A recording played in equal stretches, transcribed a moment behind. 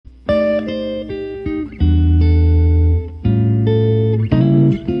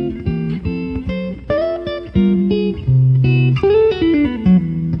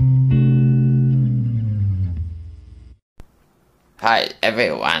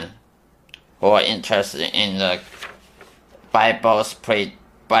everyone who are interested in the Bible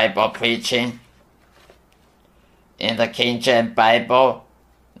preaching. In the King James Bible,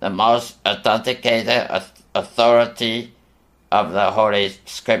 the most authenticated authority of the Holy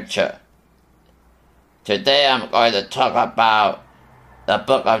Scripture. Today I'm going to talk about the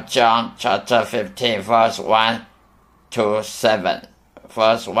book of John, chapter 15, verse 1 to 7.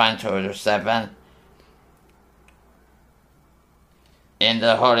 Verse 1 to 7. In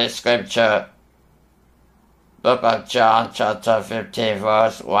the Holy Scripture, book of John, chapter 15,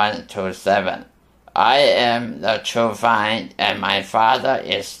 verse 1 to 7. I am the true vine, and my Father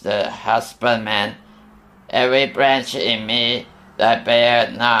is the husbandman. Every branch in me that bear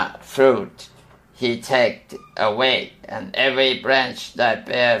not fruit, he taketh away, and every branch that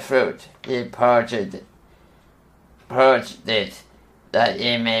bear fruit, he purged it, that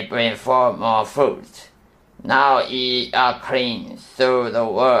ye may bring forth more fruit. Now ye are clean through the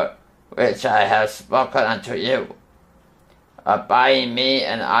word which I have spoken unto you. Abide in me,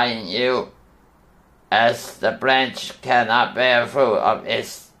 and I in you. As the branch cannot bear fruit of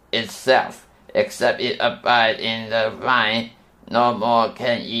itself, except it abide in the vine, no more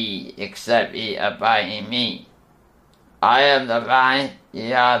can ye, except ye abide in me. I am the vine,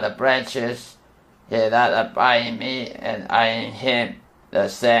 ye are the branches. He that abide in me, and I in him, the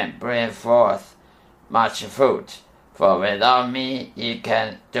same bring forth much fruit. For without me ye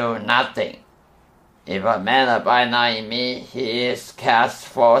can do nothing. If a man abide not in me, he is cast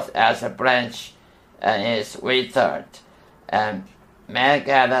forth as a branch, and is withered, and men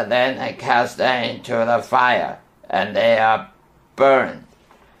gather them and cast them into the fire, and they are burned.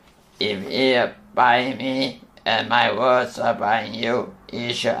 If ye abide in me, and my words abide in you,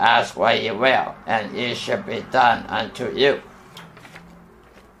 ye shall ask what ye will, and it shall be done unto you.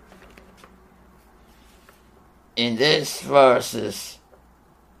 In these verses,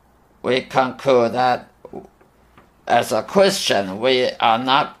 we conclude that as a Christian, we are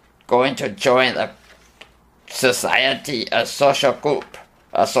not going to join a society, a social group,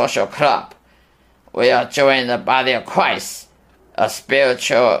 a social club. We are joining the body of Christ, a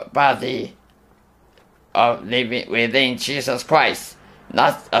spiritual body of living within Jesus Christ,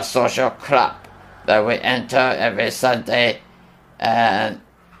 not a social club that we enter every Sunday and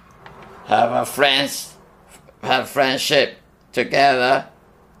have friendship together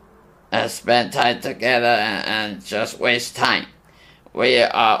and spend time together and just waste time. We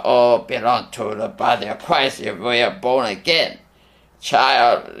are all belong to the body of Christ if we are born again,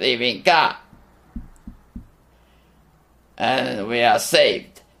 child of living God, and we are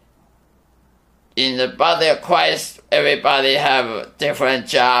saved. In the body of Christ, everybody have a different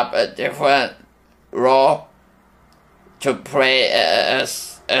job, a different role to play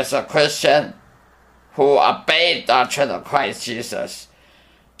as a Christian who obey the doctrine of Christ Jesus.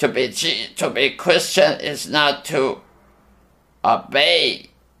 To be Christian is not to obey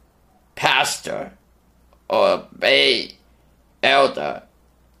pastor or obey elder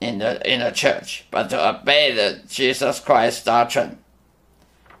in the church, but to obey the Jesus Christ doctrine.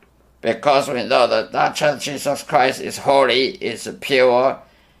 Because we know the doctrine of Jesus Christ is holy, is pure,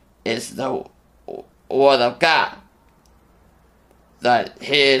 is the Word of God. That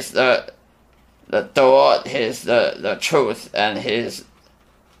He is the door, He is the truth, and He is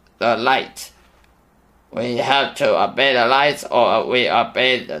the light. We have to obey the light, or we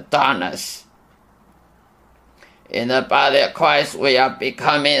obey the darkness. In the body of Christ, we are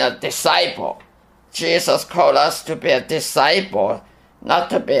becoming a disciple. Jesus called us to be a disciple, not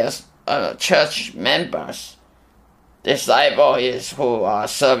to be a church members. Disciple is who are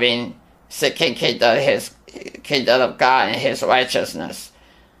serving, seeking His kingdom of God and His righteousness,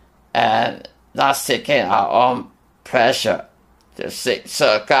 and not seeking our own pleasure, to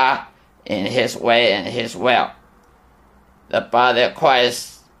serve God in His way and His will. The body of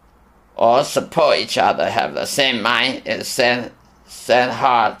Christ all support each other, have the same mind and same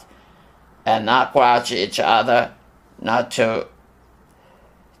heart, and not grudge each other, not to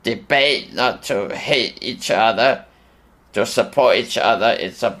debate, not to hate each other, to support each other.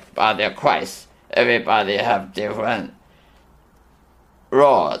 It's a body of Christ. Everybody have different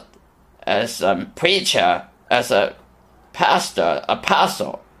role. As a preacher, as a pastor,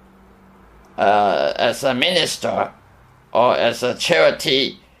 apostle, as a minister, or as a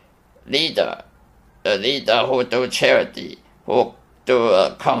charity leader, a leader who do charity, who do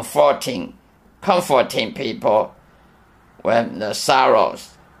comforting people when the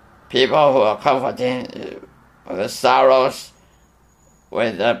sorrows, people who are comforting the sorrows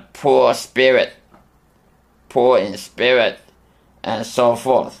with the poor in spirit, and so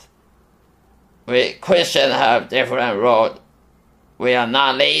forth. We Christians have different roles we are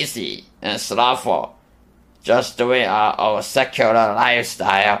not lazy and slothful, just doing our secular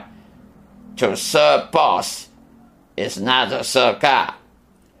lifestyle. To serve boss is not to serve God.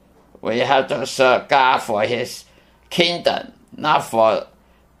 We have to serve God for His kingdom, not for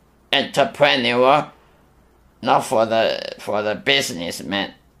entrepreneur, not for the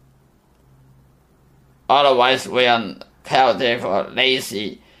businessman. Otherwise, we are healthy for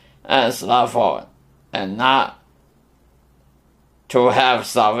lazy and slothful, and not to have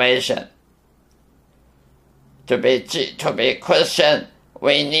salvation. To be Christian,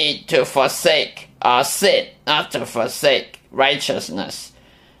 we need to forsake our sin, not to forsake righteousness.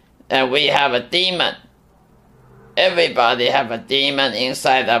 And we have a demon. Everybody have a demon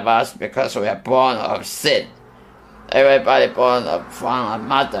inside of us because we are born of sin. Everybody born from a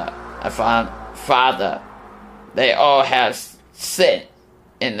mother, from a father. They all have sin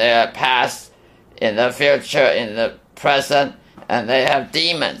in their past, in the future, in the present, and they have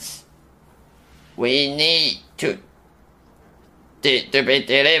demons. We need to be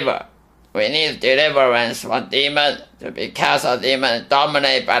delivered. We need deliverance from demons, to be cast out demons,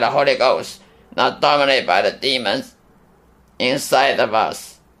 dominated by the Holy Ghost, not dominated by the demons inside of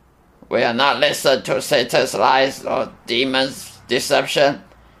us. We are not listen to Satan's lies or demons' deception.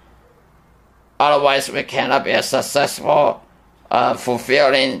 Otherwise, we cannot be a successful,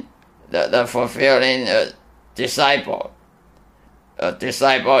 fulfilling disciple. A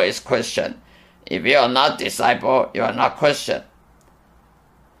disciple is Christian. If you are not disciple, you are not Christian.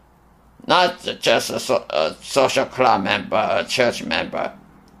 Not just a social club member, a church member.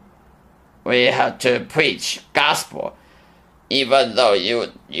 We have to preach gospel, even though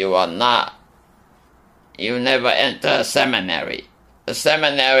you are not. You never enter a seminary. The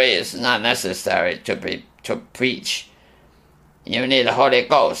seminary is not necessary to preach. You need the Holy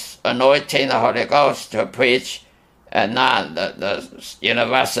Ghost, anointing the Holy Ghost to preach, and not the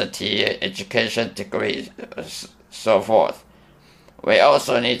university education degree, so forth. We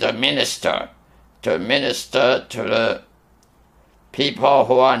also need to minister to the people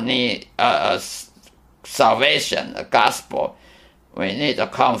who are need salvation, the gospel. We need to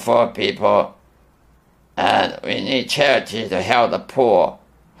comfort people, and we need charity to help the poor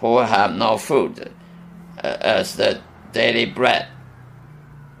who have no food as the daily bread.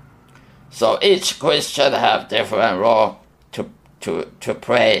 So each Christian have different role to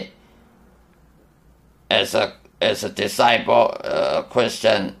pray. As a disciple,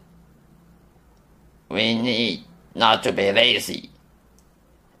 Christian, we need not to be lazy.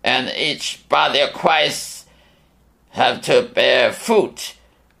 And each body of Christ have to bear fruit.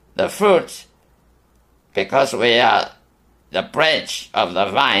 The fruit, because we are the branch of the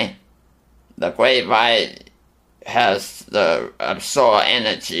vine. The grapevine has the absorb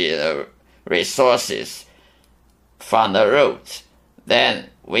energy, the resources from the root. Then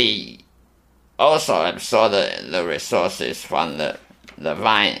we also absorb the resources from the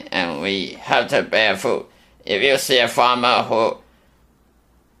vine, and we have to bear fruit. If you see a farmer who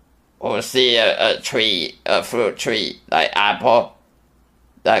see a tree, a fruit tree like apple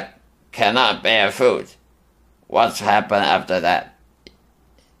that cannot bear fruit, what's happened after that?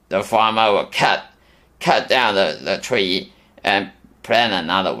 The farmer will cut down the tree and plant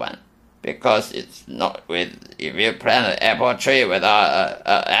another one, because it's not with. If you plant an apple tree without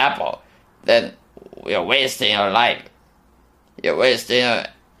an apple, then you're wasting your life. You're wasting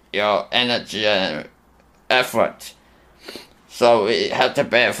your energy and effort. So we have to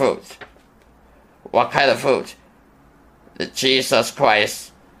bear fruit. What kind of fruit? The Jesus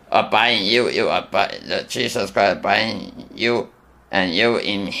Christ abiding you, you abide. The Jesus Christ abiding you, and you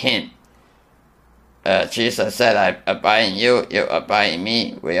in Him. Jesus said, "I abide in you, you abide in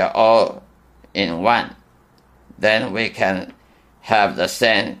me. We are all in one." Then we can have the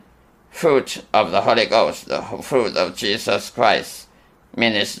same fruit of the Holy Ghost, the fruit of Jesus Christ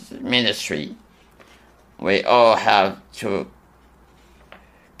ministry. We all have to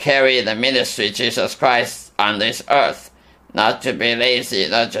carry the ministry of Jesus Christ on this earth, not to be lazy,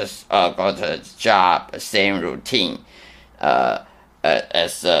 not just go to a job, same routine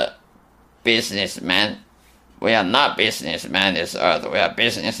as a businessman. We are not businessmen this earth. We are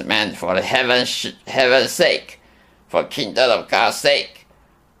businessmen for the heaven's sake, for kingdom of God's sake.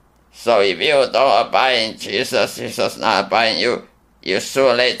 So if you don't abide in Jesus, Jesus not abide in you, you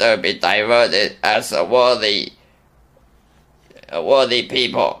soon later be diverted as a worldly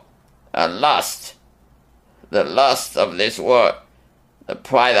people, a lust, the lust of this world, the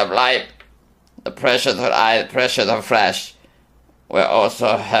pride of life, the pressure of the eye, the pressure of flesh will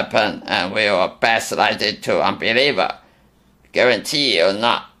also happen, and we will backslide to unbeliever. Guarantee you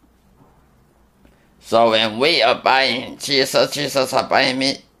not. So when we abide in Jesus, Jesus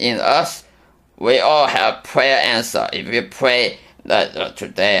abiding in us, we all have prayer answer. If you pray that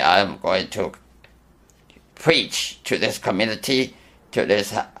today I'm going to preach to this community, to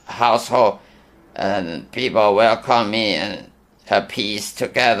this household, and people welcome me and have peace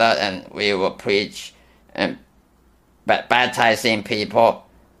together, and we will preach and baptizing people,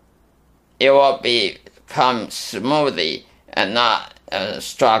 it will become smoothly and not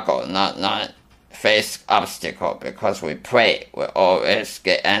struggle, not face obstacle, because we pray, we always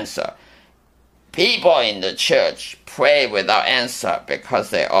get answer. People in the church pray without answer because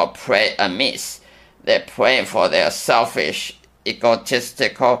they all pray amiss. They pray for their selfish,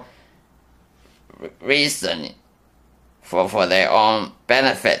 egotistical reason, for their own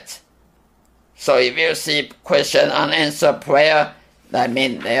benefit. So if you see question unanswered prayer, that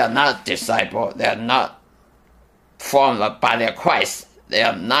means they are not disciples. They are not formed the body of Christ. They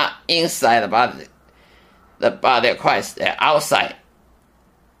are not inside the body of Christ. They are outside.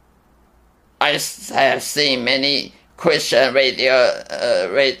 I have seen many Christian radio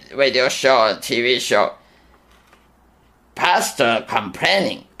show and TV show. Pastor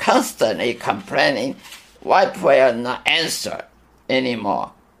constantly complaining, why prayer not answered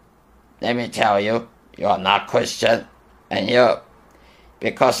anymore? Let me tell you, you are not Christian, and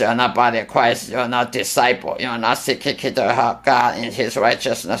because you are not body of Christ, you are not disciple, you are not seeking God in His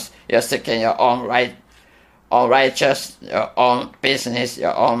righteousness. You are seeking your own righteous, your own business,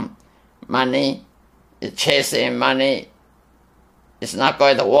 your own money. You're chasing money. It's not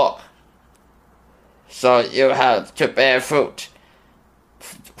going to work. So you have to bear fruit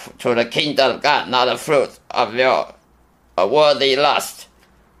to the kingdom of God, not the fruit of your worldly lust.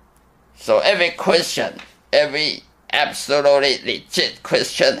 So every Christian, every absolutely legit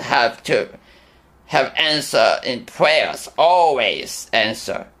Christian have to have answer in prayers, always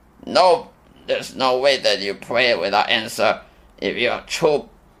answer. There's no way that you pray without answer. If you're a true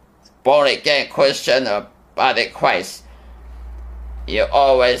born-again Christian or body of Christ, you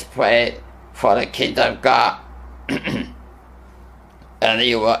always pray for the kingdom of God, and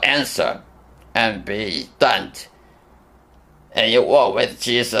you will answer and be done. And you walk with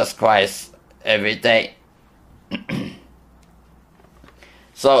Jesus Christ every day.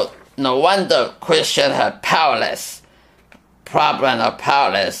 So no wonder Christians have problem of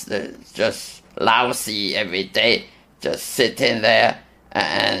powerless, just lousy every day, just sitting there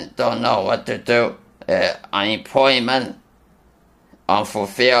and don't know what to do. Unemployment,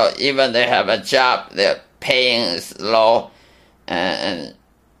 unfulfilled. Even they have a job, their paying is low, and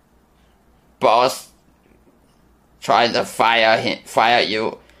boss trying to fire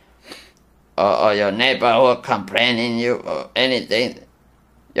you, or your neighborhood complaining you, or anything.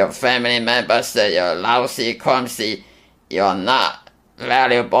 Your family members say you're lousy, clumsy, you're not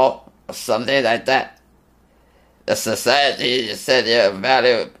valuable, or something like that. The society said you're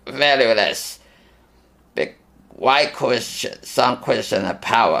valueless. Why some Christians are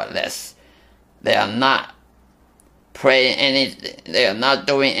powerless? They are not praying anything. They are not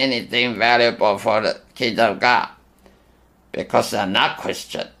doing anything valuable for the kingdom of God, because they are not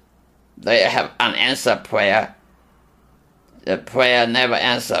Christian. They have unanswered prayer. The prayer never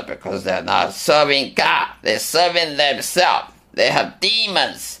answered because they are not serving God. They're serving themselves. They have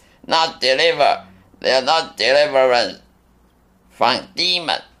demons, not deliver. They are not deliverance from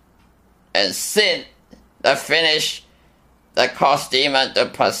demon and sin that cause demon to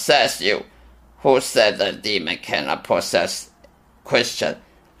possess you. Who said the demon cannot possess Christian?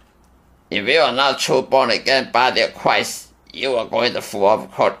 If you are not true born again body of Christ, you are going to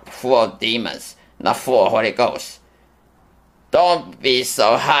full of demons, not full of Holy Ghost. Don't be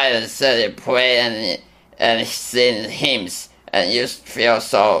so high and say you pray and sing hymns and you feel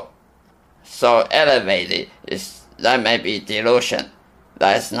so elevated. That may be delusion.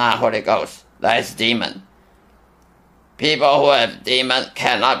 That is not Holy Ghost. That is demon. People who have demon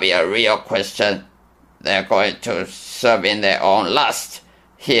cannot be a real Christian. They're going to serve in their own lust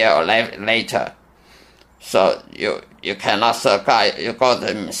here or later. So you cannot serve God. You go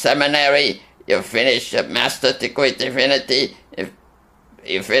to seminary, you finish a master degree divinity,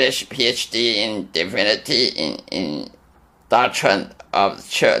 you finish PhD in divinity, in doctrine of the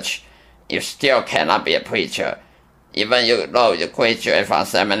church, you still cannot be a preacher. Even you graduate from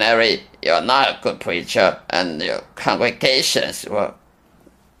seminary, you're not a good preacher, and your congregations were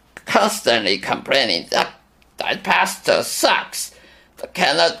constantly complaining that pastor sucks. They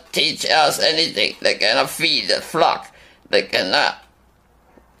cannot teach us anything. They cannot feed the flock. They cannot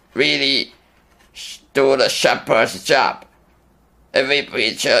really do the shepherd's job. Every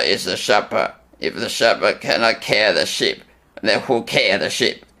preacher is a shepherd. If the shepherd cannot care the sheep, then who care the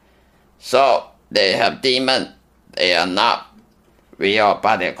sheep? So they have demon. They are not real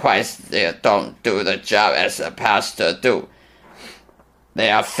body of Christ. They don't do the job as a pastor do.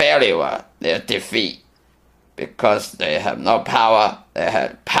 They are failure. They are defeat. Because they have no power. They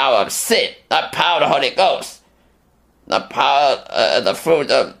have power of sin, not power of the Holy Ghost. Not power, the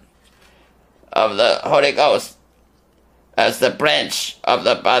fruit of the Holy Ghost as the branch of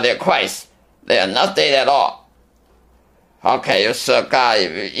the body of Christ. They are nothing at all. How can you serve God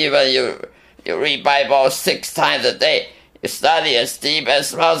if even you read Bible 6 times a day, you study as deep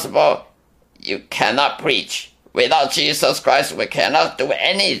as possible, you cannot preach. Without Jesus Christ, we cannot do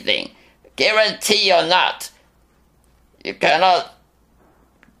anything. Guarantee or not. You cannot,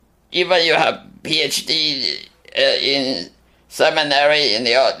 even you have PhD in seminary in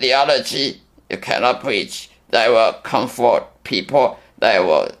theology, you cannot preach. They will comfort people. They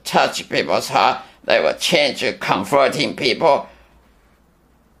will touch people's heart. They will change comforting people.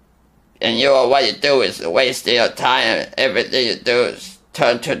 And what you do is wasting your time. Everything you do is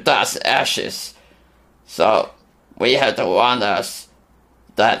turn to dust, ashes. So we have to warn us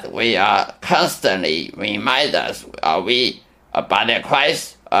that we are constantly remind us, are we a body of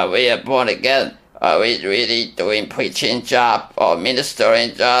Christ? Are we born again? Are we really doing preaching job or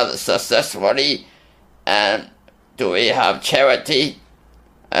ministering job successfully? And do we have charity?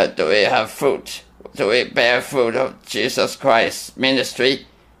 Do we have fruit? Do we bear fruit of Jesus Christ's ministry?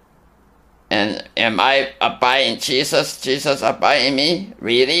 And am I abiding Jesus? Jesus abiding me?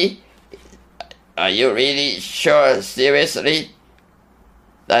 Really? Are you really sure, seriously,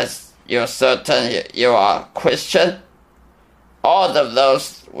 that you're certain you are Christian? All of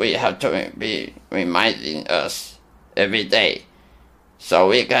those we have to be reminding us every day, so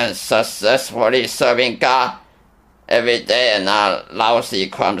we can successfully serving God every day and not lousy,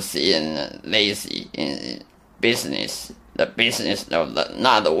 clumsy, and lazy in business. The business of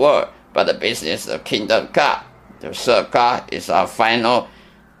not the world, but the business of kingdom of God. To serve God is our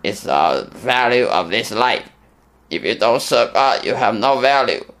value of this life. If you don't serve God, you have no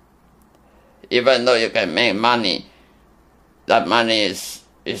value. Even though you can make money, that money is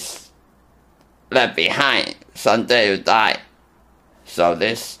left behind. Someday you die. So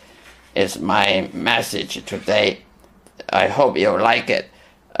this is my message today. I hope you like it.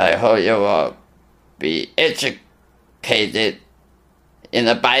 I hope you will be educated in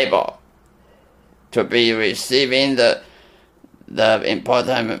the Bible to be receiving the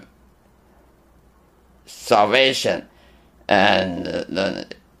important salvation and the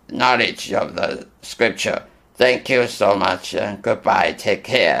knowledge of the scripture. Thank you so much and goodbye. Take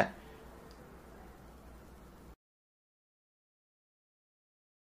care.